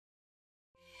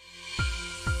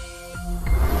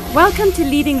Welcome to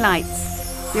Leading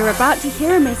Lights. You're about to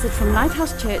hear a message from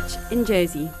Lighthouse Church in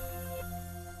Jersey.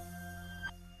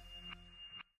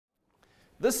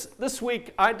 This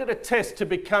week, I did a test to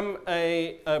become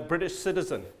a British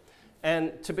citizen.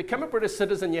 And to become a British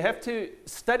citizen, you have to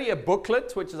study a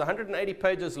booklet, which is 180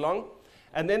 pages long.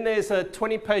 And then there's a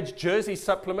 20-page Jersey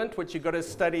supplement, which you've got to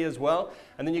study as well.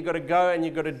 And then you've got to go and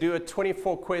you've got to do a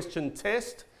 24-question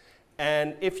test.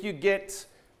 And if you get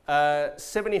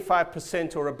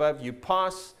 75% or above, you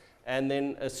pass. And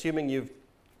then assuming you've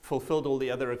fulfilled all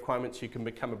the other requirements, you can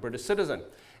become a British citizen.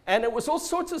 And it was all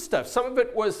sorts of stuff. Some of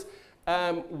it was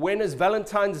when is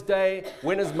Valentine's Day?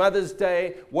 When is Mother's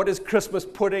Day? What is Christmas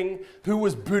pudding? Who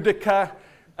was Boudica?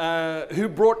 Who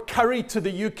brought curry to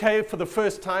the UK for the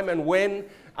first time and when?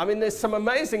 I mean, there's some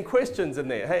amazing questions in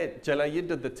there. Hey, Jella, you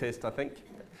did the test, I think.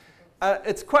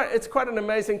 It's quite an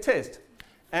amazing test.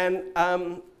 And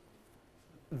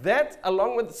that,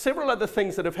 along with several other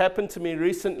things that have happened to me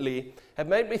recently, have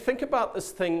made me think about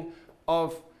this thing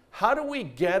of how do we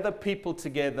gather people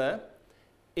together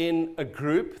in a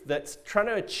group that's trying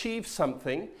to achieve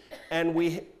something, and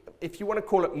we, if you want to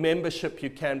call it membership, you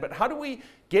can, but how do we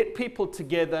get people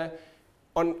together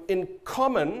in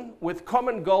common, with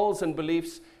common goals and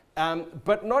beliefs,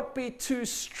 but not be too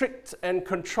strict and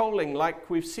controlling like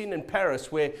we've seen in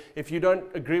Paris, where if you don't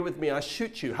agree with me, I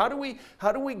shoot you. How do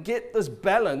we get this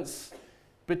balance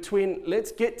between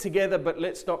let's get together, but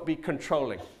let's not be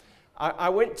controlling? I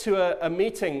went to a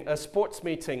meeting, a sports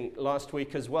meeting last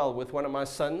week as well with one of my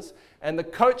sons, and the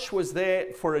coach was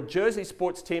there for a Jersey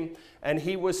sports team, and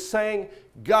he was saying,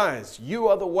 guys, you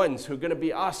are the ones who are going to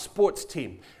be our sports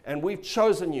team, and we've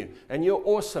chosen you, and you're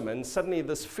awesome. And suddenly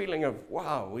this feeling of,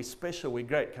 wow, we're special, we're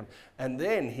great. And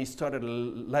then he started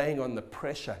laying on the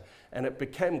pressure, and it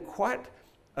became quite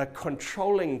a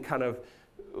controlling kind of,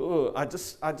 I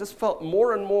just felt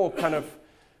more and more kind of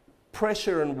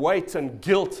pressure and weight and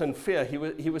guilt and fear.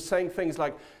 He was saying things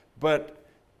like, but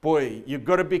boy, you've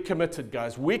got to be committed,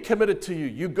 guys. We're committed to you.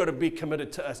 You've got to be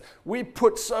committed to us. We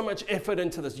put so much effort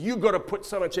into this. You've got to put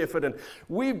so much effort in.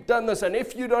 We've done this, and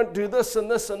if you don't do this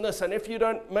and this and this, and if you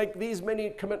don't make these many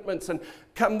commitments and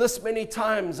come this many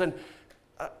times, and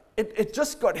it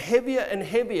just got heavier and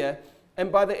heavier,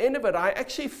 and by the end of it, I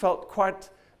actually felt quite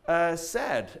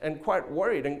sad and quite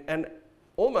worried and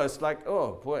almost like,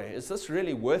 oh boy, is this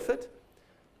really worth it?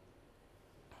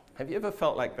 Have you ever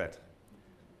felt like that?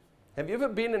 Have you ever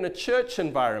been in a church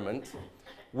environment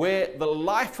where the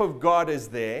life of God is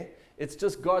there? It's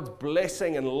just God's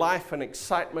blessing and life and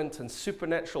excitement and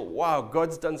supernatural. Wow,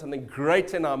 God's done something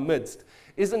great in our midst.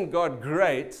 Isn't God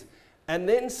great? And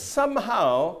then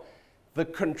somehow the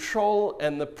control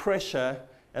and the pressure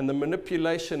and the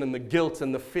manipulation and the guilt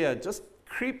and the fear just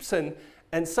creeps in,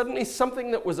 and suddenly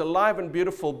something that was alive and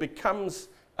beautiful becomes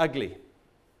ugly.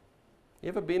 You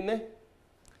ever been there?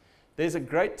 There's a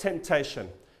great temptation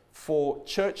for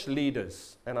church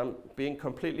leaders, and I'm being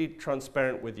completely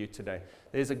transparent with you today.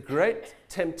 There's a great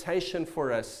temptation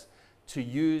for us to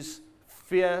use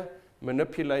fear,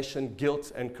 manipulation,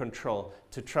 guilt, and control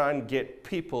to try and get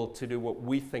people to do what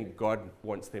we think God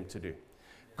wants them to do.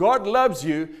 God loves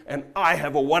you, and I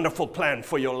have a wonderful plan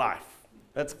for your life.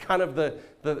 That's kind of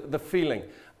the feeling.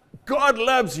 God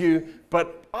loves you,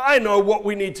 but I know what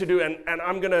we need to do, and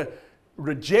I'm going to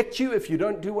reject you if you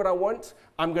don't do what I want.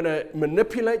 I'm going to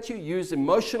manipulate you, use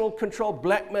emotional control,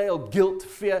 blackmail, guilt,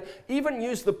 fear, even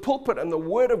use the pulpit and the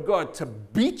Word of God to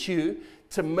beat you,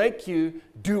 to make you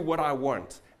do what I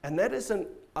want. And that is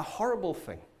a horrible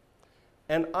thing.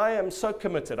 And I am so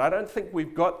committed. I don't think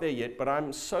we've got there yet, but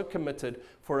I'm so committed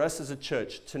for us as a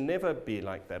church to never be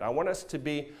like that. I want us to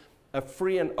be a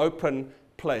free and open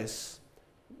place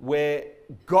where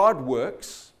God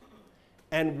works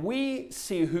and we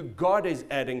see who God is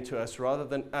adding to us rather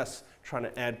than us trying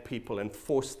to add people and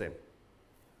force them.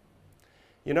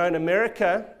 You know, in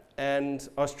America and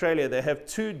Australia, they have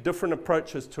two different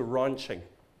approaches to ranching.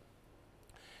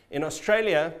 In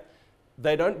Australia,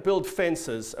 they don't build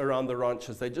fences around the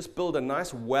ranches. They just build a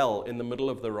nice well in the middle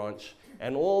of the ranch,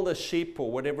 and all the sheep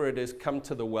or whatever it is come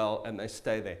to the well and they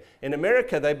stay there. In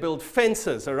America, they build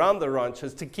fences around the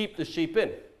ranches to keep the sheep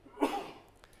in.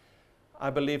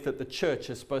 I believe that the church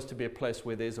is supposed to be a place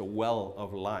where there's a well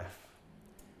of life.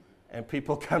 And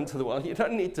people come to the well. You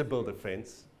don't need to build a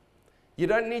fence. You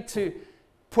don't need to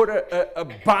put a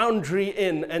boundary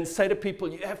in and say to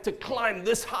people, you have to climb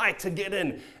this high to get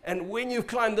in. And when you've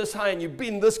climbed this high and you've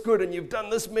been this good and you've done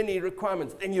this many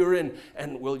requirements, then you're in,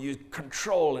 and we'll use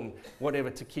control and whatever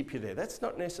to keep you there. That's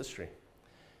not necessary.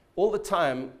 All the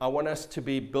time, I want us to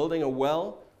be building a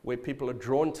well where people are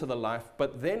drawn to the life,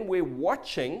 but then we're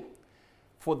watching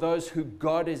for those who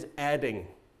God is adding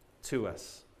to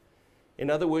us. In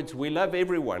other words, we love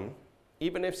everyone,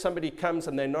 even if somebody comes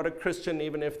and they're not a Christian,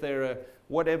 even if they're a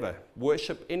whatever,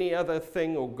 worship any other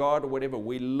thing or God or whatever.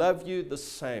 We love you the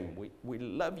same. We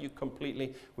love you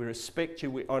completely. We respect you.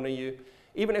 We honor you.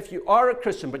 Even if you are a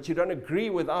Christian, but you don't agree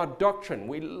with our doctrine,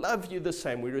 we love you the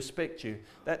same. We respect you.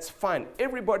 That's fine.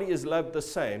 Everybody is loved the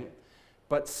same,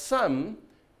 but some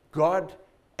God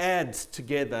adds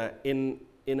together in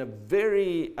a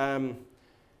very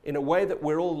in a way that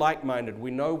we're all like-minded. We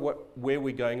know where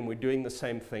we're going and we're doing the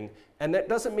same thing. And that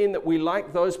doesn't mean that we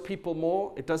like those people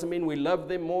more. It doesn't mean we love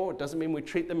them more. It doesn't mean we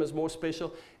treat them as more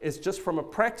special. It's just from a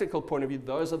practical point of view,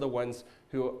 those are the ones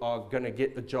who are going to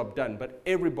get the job done. But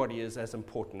everybody is as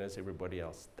important as everybody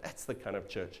else. That's the kind of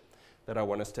church that I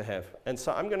want us to have. And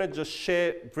so I'm going to just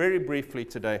share very briefly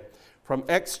today from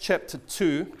Acts chapter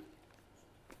 2.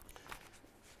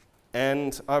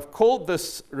 And I've called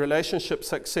this relationship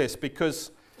success because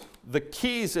the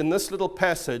keys in this little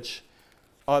passage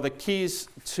are the keys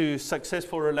to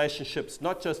successful relationships,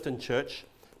 not just in church,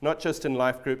 not just in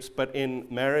life groups, but in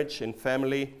marriage, in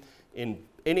family, in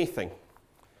anything.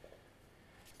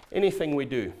 Anything we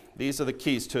do. These are the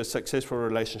keys to a successful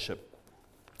relationship.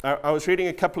 I was reading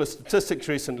a couple of statistics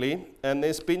recently, and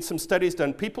there's been some studies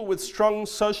done. People with strong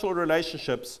social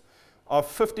relationships are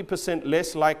 50%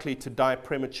 less likely to die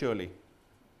prematurely.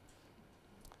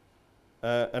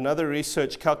 Another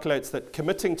research calculates that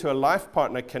committing to a life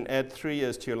partner can add 3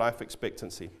 years to your life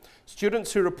expectancy.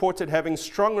 Students who reported having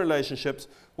strong relationships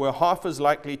were half as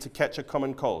likely to catch a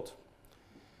common cold.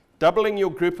 Doubling your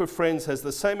group of friends has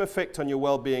the same effect on your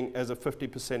well-being as a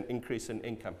 50% increase in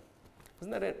income.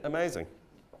 Isn't that amazing?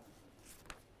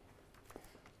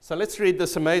 So let's read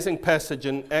this amazing passage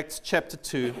in Acts chapter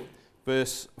 2,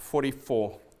 verse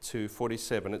 44 to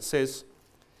 47. It says,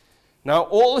 "Now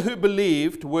all who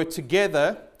believed were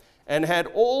together and had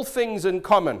all things in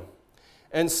common,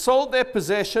 and sold their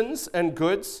possessions and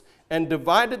goods, and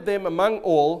divided them among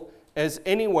all as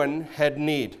anyone had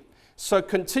need. So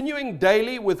continuing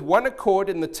daily with one accord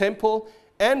in the temple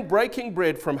and breaking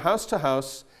bread from house to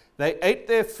house, they ate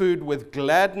their food with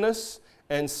gladness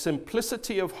and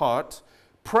simplicity of heart,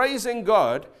 praising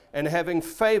God and having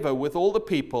favor with all the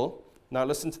people." Now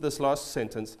listen to this last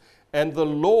sentence. "And the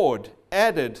Lord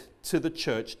added to the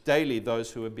church daily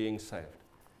those who are being saved."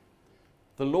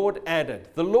 The Lord added.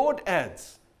 The Lord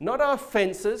adds. Not our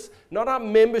fences, not our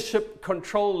membership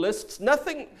control lists,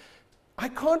 nothing. I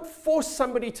can't force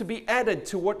somebody to be added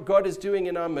to what God is doing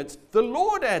in our midst. The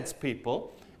Lord adds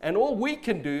people, and all we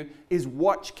can do is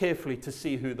watch carefully to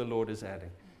see who the Lord is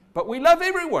adding. But we love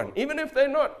everyone, even if they're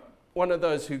not one of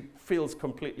those who feels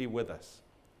completely with us.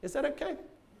 Is that okay?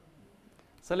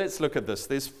 So let's look at this.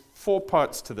 There's 4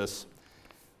 parts to this.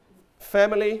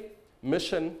 Family,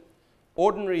 mission,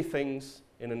 ordinary things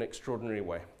in an extraordinary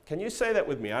way. Can you say that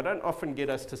with me? I don't often get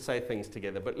us to say things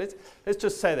together, but let's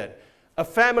just say that. A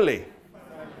family,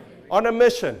 on a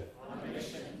mission,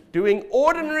 doing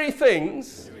ordinary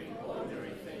things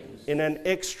in an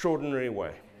extraordinary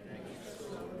way.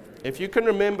 If you can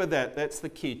remember that, that's the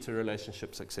key to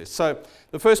relationship success. So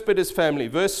the first bit is family.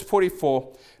 Verse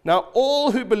 44, "Now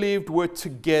all who believed were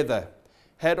together,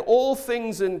 had all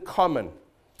things in common,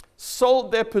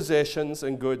 sold their possessions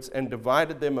and goods, and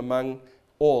divided them among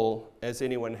all as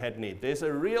anyone had need." There's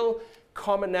a real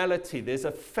commonality. There's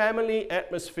a family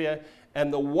atmosphere,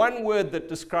 and the one word that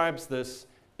describes this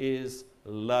is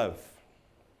love.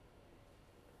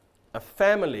 A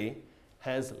family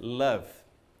has love.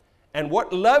 And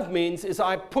what love means is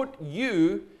I put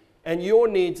you and your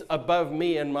needs above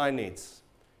me and my needs.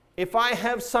 If I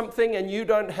have something and you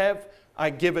don't have, I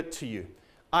give it to you.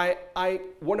 I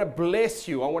want to bless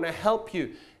you. I want to help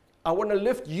you. I want to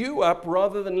lift you up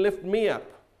rather than lift me up.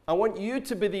 I want you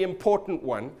to be the important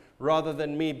one rather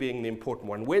than me being the important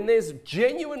one. When there's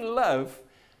genuine love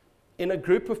in a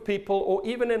group of people, or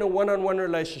even in a one-on-one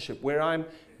relationship where I'm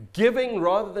giving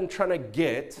rather than trying to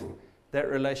get, that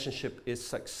relationship is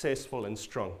successful and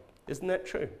strong. Isn't that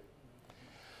true?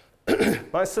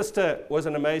 My sister was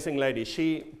an amazing lady.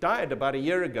 She died about a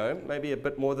year ago, maybe a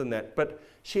bit more than that, but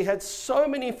she had so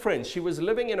many friends. She was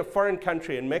living in a foreign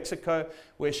country in Mexico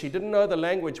where she didn't know the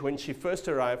language when she first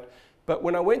arrived. But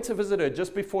when I went to visit her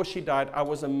just before she died, I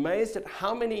was amazed at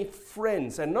how many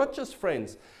friends, and not just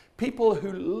friends, people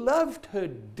who loved her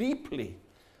deeply.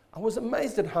 I was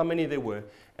amazed at how many there were.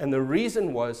 And the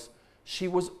reason was she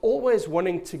was always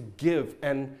wanting to give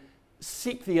and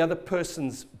seek the other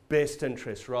person's best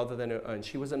interest rather than her own.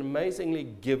 She was an amazingly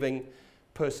giving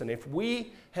person. If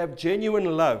we have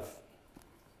genuine love,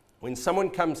 when someone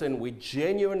comes in, we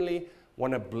genuinely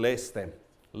want to bless them,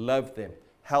 love them,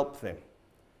 help them,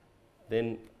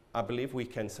 then I believe we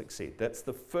can succeed. That's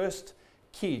the first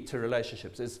key to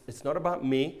relationships. It's not about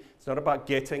me. It's not about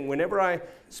getting. Whenever I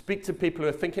speak to people who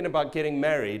are thinking about getting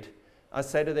married, I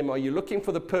say to them, are you looking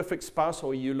for the perfect spouse,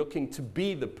 or are you looking to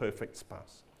be the perfect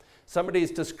spouse?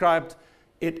 Somebody's described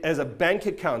it as a bank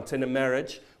account in a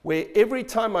marriage, where every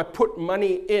time I put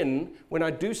money in, when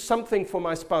I do something for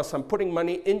my spouse, I'm putting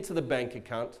money into the bank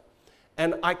account,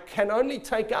 and I can only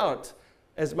take out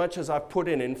as much as I put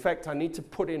in. In fact, I need to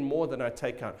put in more than I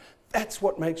take out. That's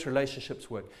what makes relationships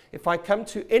work. If I come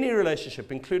to any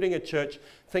relationship, including a church,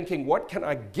 thinking, what can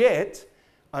I get?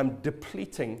 I'm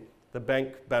depleting the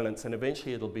bank balance, and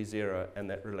eventually it'll be zero, and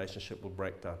that relationship will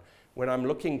break down. When I'm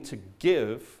looking to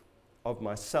give of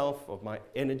myself, of my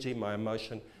energy, my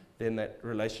emotion, then that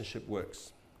relationship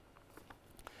works.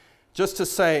 Just to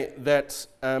say that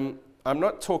I'm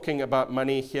not talking about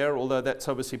money here, although that's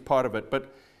obviously part of it,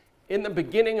 but in the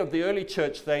beginning of the early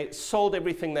church, they sold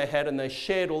everything they had and they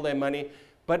shared all their money,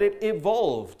 but it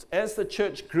evolved. As the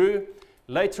church grew,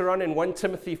 later on in 1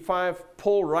 Timothy 5,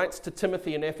 Paul writes to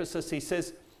Timothy in Ephesus, he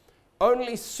says,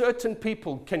 only certain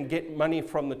people can get money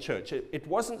from the church. It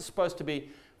wasn't supposed to be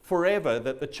forever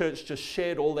that the church just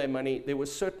shared all their money. There were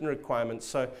certain requirements.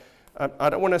 So I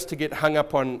don't want us to get hung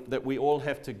up on that we all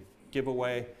have to give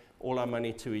away all our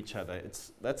money to each other.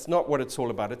 That's not what it's all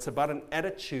about. It's about an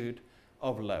attitude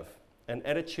of love, an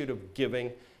attitude of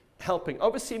giving, helping.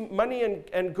 Obviously, money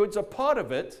and goods are part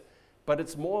of it, but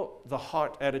it's more the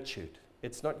heart attitude.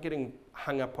 It's not getting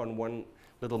hung up on one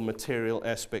little material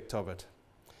aspect of it.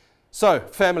 So,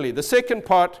 family. The second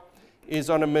part is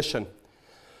on a mission.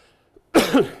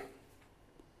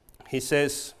 He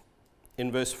says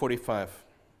in verse 46,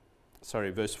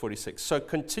 so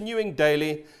continuing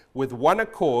daily with one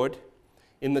accord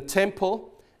in the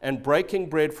temple and breaking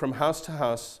bread from house to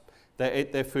house, they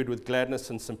ate their food with gladness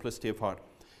and simplicity of heart.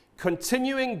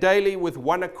 Continuing daily with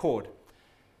one accord.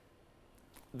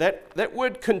 That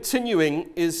word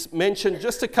continuing is mentioned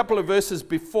just a couple of verses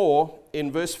before.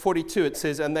 In verse 42 it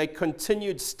says, and they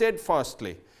continued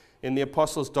steadfastly in the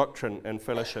apostles' doctrine and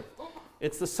fellowship.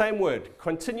 It's the same word,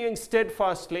 continuing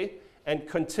steadfastly and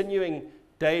continuing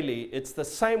daily. It's the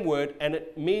same word, and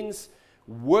it means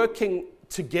working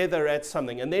together at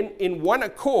something. And then in one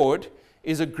accord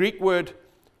is a Greek word,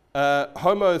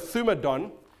 homothumadon,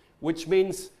 which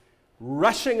means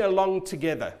rushing along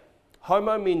together.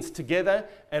 Homo means together,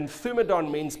 and thumadon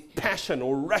means passion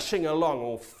or rushing along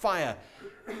or fire.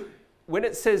 When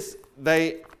it says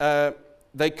they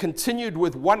continued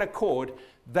with one accord,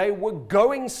 they were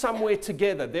going somewhere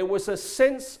together. There was a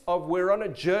sense of we're on a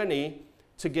journey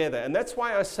together. And that's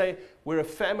why I say we're a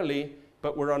family,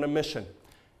 but we're on a mission.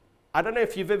 I don't know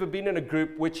if you've ever been in a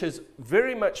group which is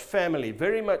very much family,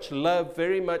 very much love,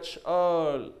 very much,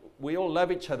 we all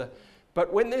love each other.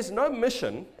 But when there's no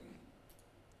mission,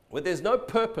 where there's no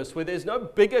purpose, where there's no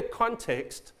bigger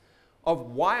context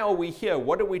of why are we here,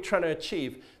 what are we trying to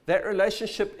achieve, that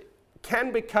relationship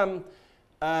can become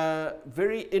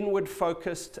very inward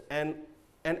focused and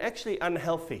actually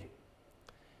unhealthy.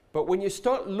 But when you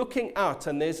start looking out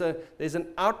and there's an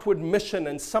outward mission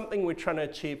and something we're trying to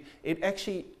achieve, it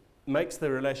actually makes the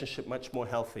relationship much more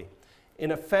healthy.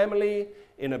 In a family,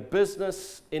 in a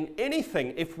business, in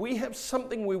anything, if we have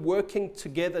something we're working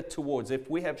together towards, if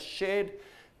we have shared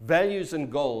values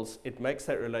and goals, it makes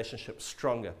that relationship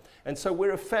stronger. And so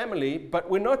we're a family, but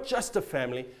we're not just a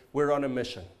family, we're on a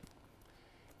mission.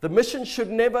 The mission should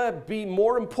never be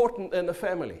more important than the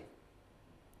family.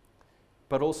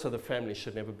 But also the family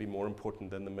should never be more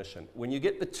important than the mission. When you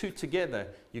get the two together,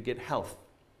 you get health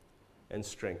and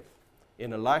strength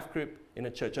in a life group, in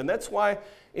a church. And that's why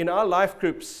in our life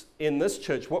groups in this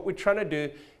church, what we're trying to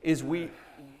do is we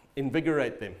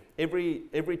invigorate them.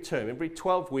 Every term, every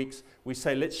 12 weeks, we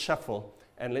say, let's shuffle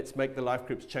and let's make the life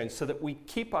groups change so that we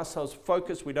keep ourselves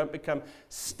focused. We don't become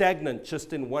stagnant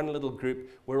just in one little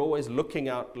group. We're always looking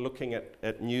out, looking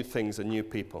at new things and new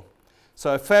people.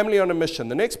 So a family on a mission.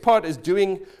 The next part is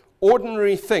doing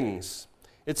ordinary things.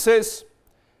 It says,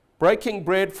 breaking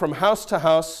bread from house to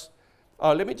house.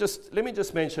 Oh, let me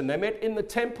just mention, they met in the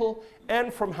temple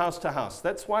and from house to house.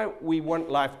 That's why we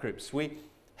want life groups. We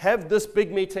have this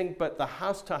big meeting, but the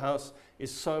house to house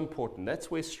is so important. That's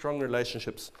where strong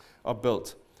relationships are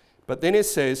built. But then it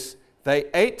says, they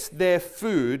ate their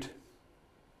food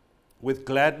with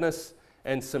gladness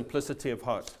and simplicity of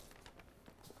heart.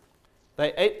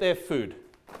 They ate their food.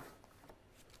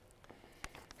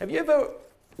 Have you ever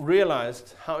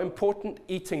realized how important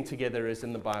eating together is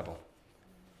in the Bible?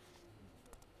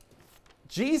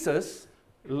 Jesus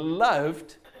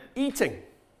loved eating.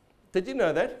 Did you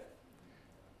know that?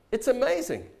 It's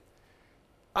amazing.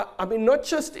 I mean, not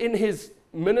just in his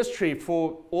ministry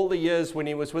for all the years when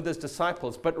he was with his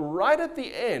disciples. But right at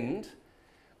the end,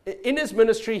 in his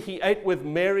ministry, he ate with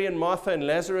Mary and Martha and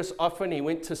Lazarus often. He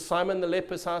went to Simon the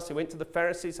leper's house. He went to the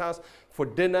Pharisee's house for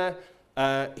dinner.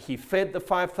 He fed the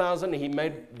 5,000. He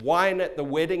made wine at the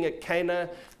wedding at Cana.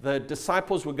 The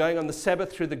disciples were going on the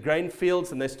Sabbath through the grain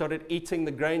fields, and they started eating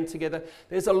the grain together.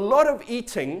 There's a lot of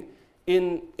eating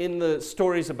in the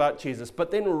stories about Jesus.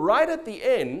 But then right at the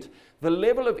end, the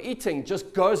level of eating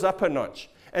just goes up a notch.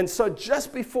 And so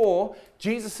just before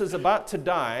Jesus is about to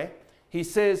die, he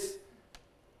says,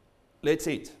 let's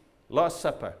eat. Last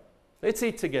Supper. Let's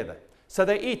eat together. So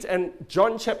they eat. And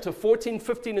John chapter 14,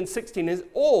 15, and 16 is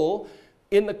all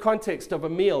in the context of a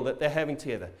meal that they're having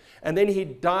together. And then he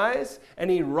dies and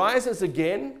he rises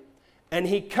again. And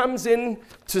he comes in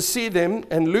to see them.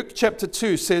 And Luke chapter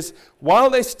 2 says, while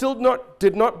they still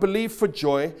did not believe for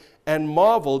joy and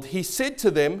marveled, he said to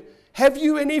them, have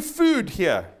you any food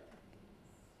here?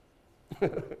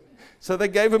 So they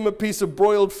gave him a piece of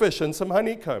broiled fish and some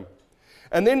honeycomb.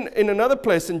 And then in another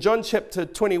place, in John chapter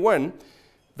 21,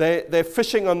 they're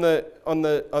fishing on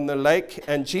the lake,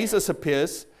 and Jesus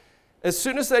appears. As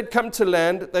soon as they'd come to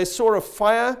land, they saw a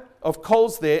fire of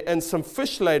coals there and some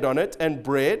fish laid on it and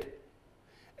bread.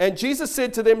 And Jesus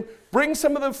said to them, bring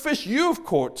some of the fish you've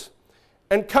caught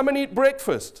and come and eat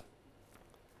breakfast.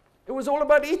 It was all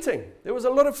about eating. There was a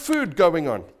lot of food going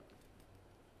on.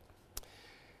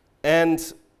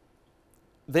 And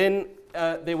then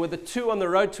there were the two on the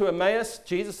road to Emmaus.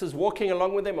 Jesus is walking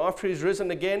along with them after he's risen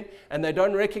again, and they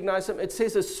don't recognize him. It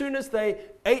says as soon as they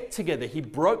ate together, he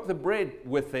broke the bread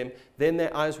with them. Then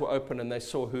their eyes were open and they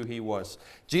saw who he was.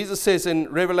 Jesus says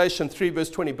in Revelation 3 verse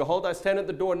 20, behold, I stand at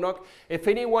the door and knock. If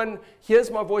anyone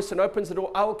hears my voice and opens the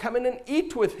door, I will come in and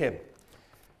eat with him.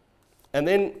 And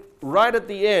then right at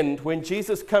the end, when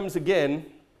Jesus comes again,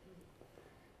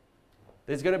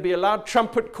 there's going to be a loud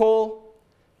trumpet call.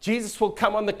 Jesus will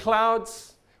come on the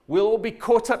clouds. We'll all be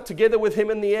caught up together with him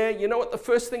in the air. You know what the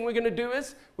first thing we're going to do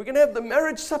is? We're going to have the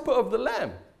marriage supper of the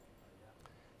Lamb.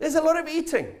 There's a lot of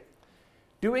eating.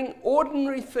 Doing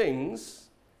ordinary things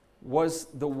was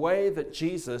the way that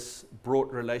Jesus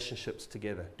brought relationships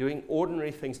together. Doing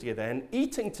ordinary things together. And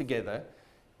eating together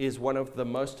is one of the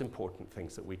most important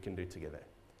things that we can do together.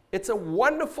 It's a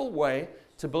wonderful way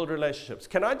to build relationships.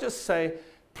 Can I just say,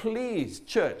 please,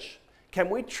 church, can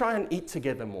we try and eat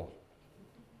together more?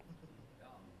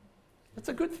 It's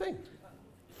a good thing.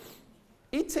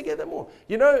 Eat together more.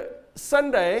 You know,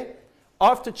 Sunday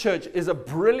after church is a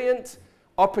brilliant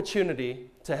opportunity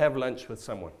to have lunch with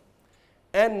someone.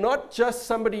 And not just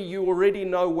somebody you already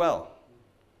know well.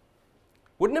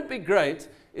 Wouldn't it be great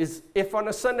is if on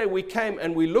a Sunday we came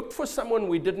and we looked for someone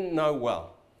we didn't know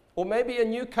well, or maybe a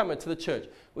newcomer to the church.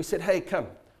 We said, hey, come,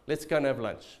 let's go and have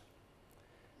lunch.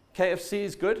 KFC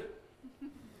is good,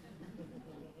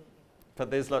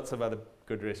 but there's lots of other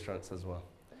good restaurants as well.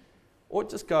 Or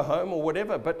just go home or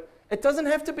whatever. But it doesn't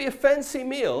have to be a fancy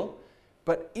meal,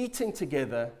 but eating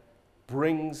together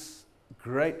brings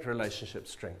great relationship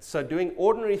strength. So doing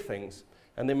ordinary things,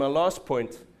 and then my last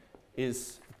point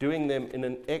is doing them in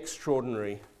an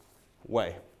extraordinary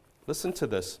way. Listen to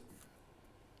this.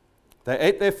 They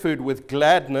ate their food with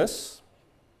gladness.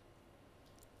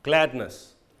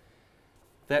 Gladness.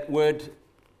 That word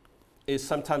is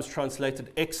sometimes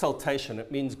translated exaltation.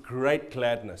 It means great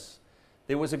gladness.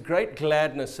 There was a great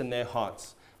gladness in their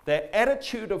hearts. Their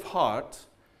attitude of heart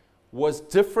was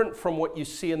different from what you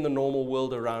see in the normal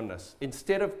world around us.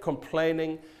 Instead of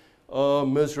complaining, oh,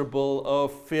 miserable, oh,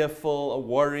 fearful, oh,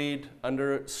 worried,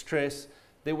 under stress,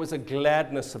 there was a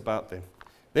gladness about them.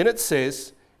 Then it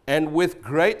says, and with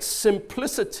great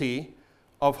simplicity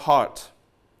of heart,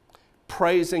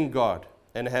 praising God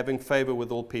and having favor with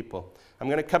all people. I'm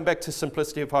going to come back to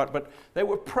simplicity of heart, but they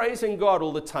were praising God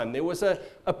all the time. There was a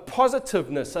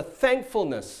positiveness, a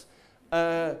thankfulness,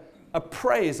 a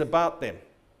praise about them.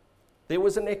 There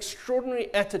was an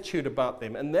extraordinary attitude about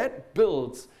them, and that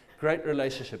builds great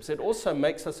relationships. It also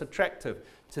makes us attractive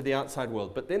to the outside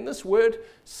world. But then this word,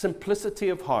 simplicity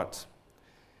of heart.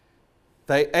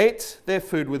 They ate their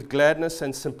food with gladness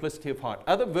and simplicity of heart.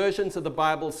 Other versions of the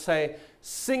Bible say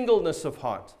singleness of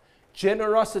heart,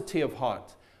 generosity of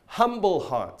heart, humble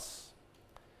hearts.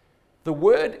 The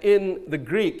word in the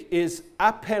Greek is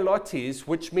apelotes,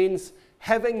 which means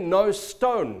having no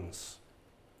stones.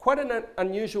 Quite an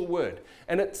unusual word.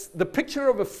 And it's the picture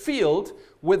of a field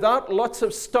without lots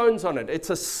of stones on it. It's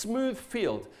a smooth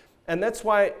field. And that's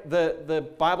why the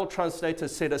Bible translator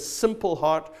said a simple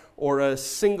heart or a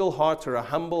single heart or a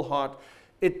humble heart.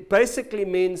 It basically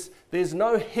means there's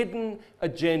no hidden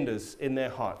agendas in their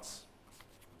hearts.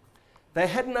 They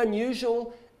had an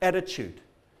unusual attitude.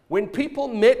 When people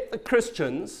met the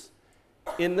Christians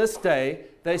in this day,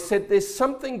 they said there's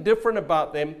something different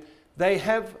about them. They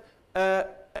have a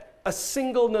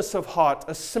singleness of heart,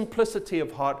 a simplicity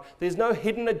of heart. There's no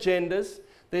hidden agendas.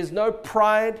 There's no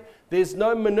pride. There's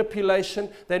no manipulation.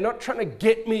 They're not trying to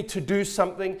get me to do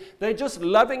something. They're just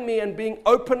loving me and being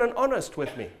open and honest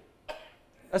with me.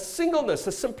 A singleness,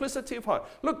 a simplicity of heart.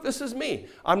 Look, this is me.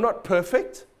 I'm not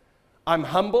perfect. I'm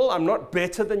humble. I'm not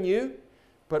better than you.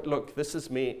 But look, this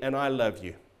is me, and I love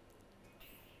you.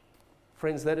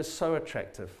 Friends, that is so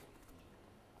attractive.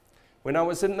 When I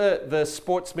was in the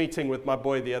sports meeting with my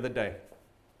boy the other day,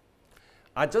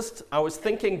 I was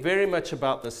thinking very much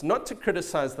about this, not to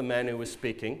criticize the man who was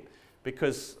speaking,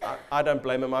 because I don't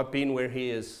blame him. I've been where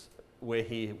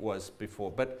he was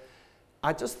before. But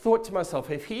I just thought to myself,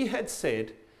 if he had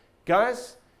said,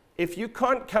 guys, if you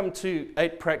can't come to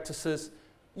 8 practices,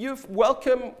 you're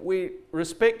welcome, we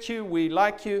respect you, we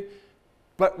like you,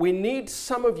 but we need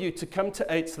some of you to come to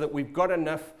 8 so that we've got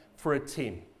enough for a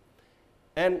team.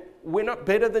 And we're not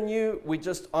better than you, we're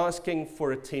just asking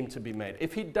for a team to be made.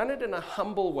 If he'd done it in a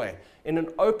humble way, in an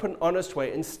open, honest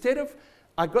way, instead of,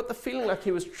 I got the feeling like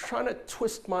he was trying to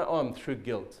twist my arm through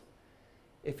guilt.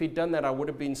 If he'd done that, I would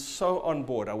have been so on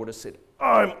board. I would have said,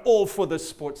 I'm all for this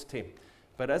sports team.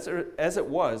 But as it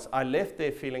was, I left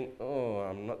there feeling,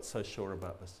 I'm not so sure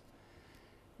about this.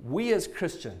 We as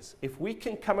Christians, if we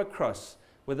can come across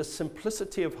with a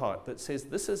simplicity of heart that says,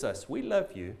 this is us, we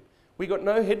love you, we got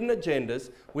no hidden agendas,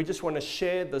 we just want to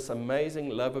share this amazing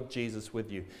love of Jesus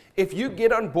with you. If you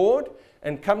get on board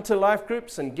and come to life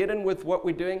groups and get in with what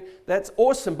we're doing, that's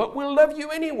awesome, but we'll love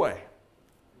you anyway.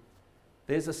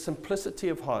 There's a simplicity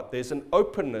of heart, there's an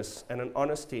openness and an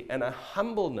honesty and a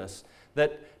humbleness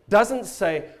that doesn't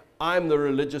say, I'm the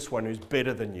religious one who's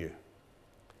better than you.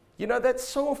 You know, that's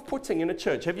so off-putting in a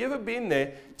church. Have you ever been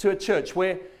there to a church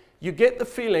where you get the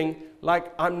feeling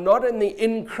like I'm not in the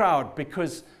in crowd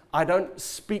because I don't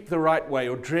speak the right way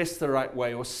or dress the right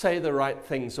way or say the right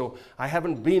things or I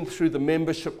haven't been through the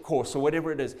membership course or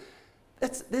whatever it is.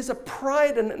 There's a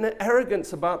pride and an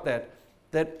arrogance about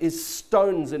that is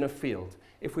stones in a field.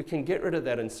 If we can get rid of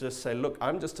that and just say, look,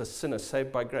 I'm just a sinner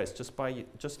saved by grace,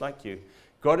 just like you.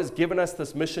 God has given us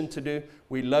this mission to do.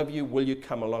 We love you. Will you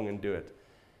come along and do it?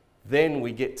 Then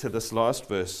we get to this last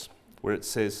verse where it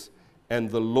says,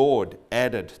 and the Lord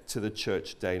added to the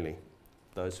church daily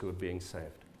those who were being saved.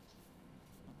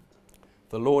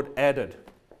 The Lord added,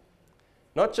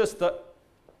 not just the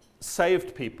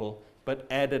saved people, but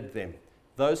added them.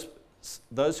 Those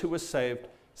who were saved,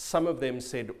 some of them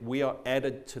said, we are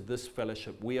added to this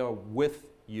fellowship. We are with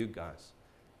you guys.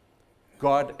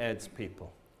 God adds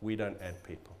people. We don't add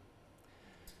people.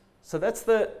 So that's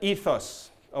the ethos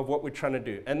of what we're trying to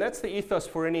do. And that's the ethos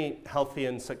for any healthy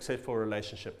and successful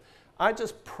relationship. I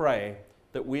just pray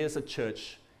that we as a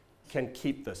church can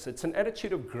keep this. It's an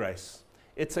attitude of grace.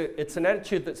 It's an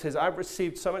attitude that says, I've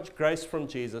received so much grace from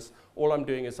Jesus. All I'm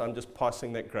doing is I'm just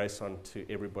passing that grace on to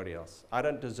everybody else. I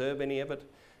don't deserve any of it.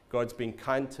 God's been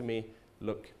kind to me.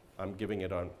 Look, I'm giving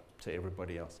it on to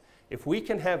everybody else. If we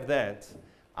can have that,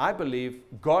 I believe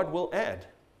God will add.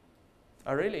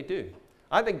 I really do.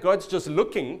 I think God's just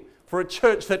looking for a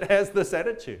church that has this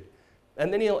attitude.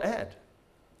 And then he'll add.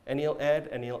 And he'll add,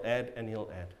 and he'll add, and he'll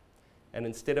add. And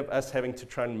instead of us having to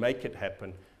try and make it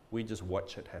happen, we just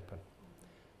watch it happen.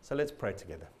 So let's pray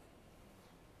together.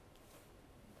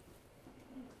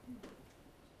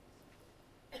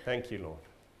 Thank you, Lord.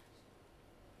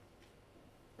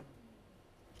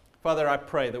 Father, I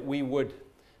pray that we would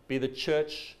be the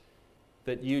church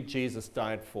that you, Jesus,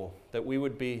 died for, that we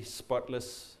would be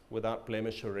spotless, without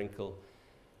blemish or wrinkle,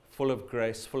 full of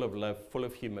grace, full of love, full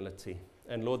of humility.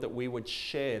 And Lord, that we would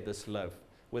share this love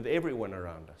with everyone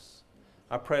around us.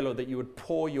 I pray, Lord, that you would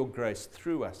pour your grace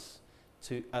through us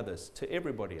to others, to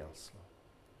everybody else, Lord.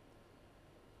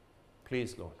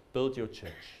 Please, Lord, build your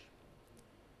church.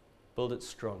 Build it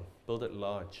strong. Build it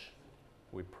large,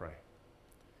 we pray.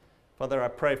 Father, I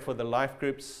pray for the life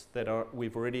groups that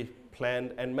we've already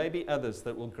planned and maybe others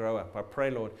that will grow up. I pray,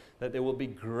 Lord, that there will be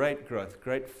great growth,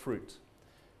 great fruit,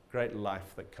 great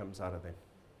life that comes out of them.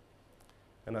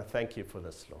 And I thank you for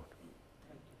this, Lord.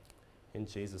 In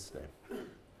Jesus' name.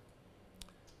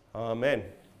 Amen.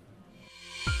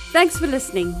 Thanks for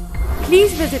listening.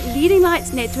 Please visit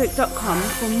leadinglightsnetwork.com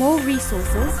for more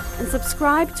resources and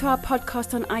subscribe to our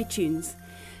podcast on iTunes.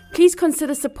 Please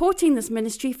consider supporting this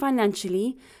ministry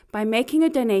financially by making a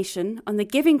donation on the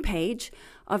giving page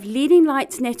of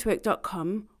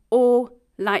leadinglightsnetwork.com or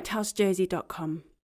lighthousejersey.com.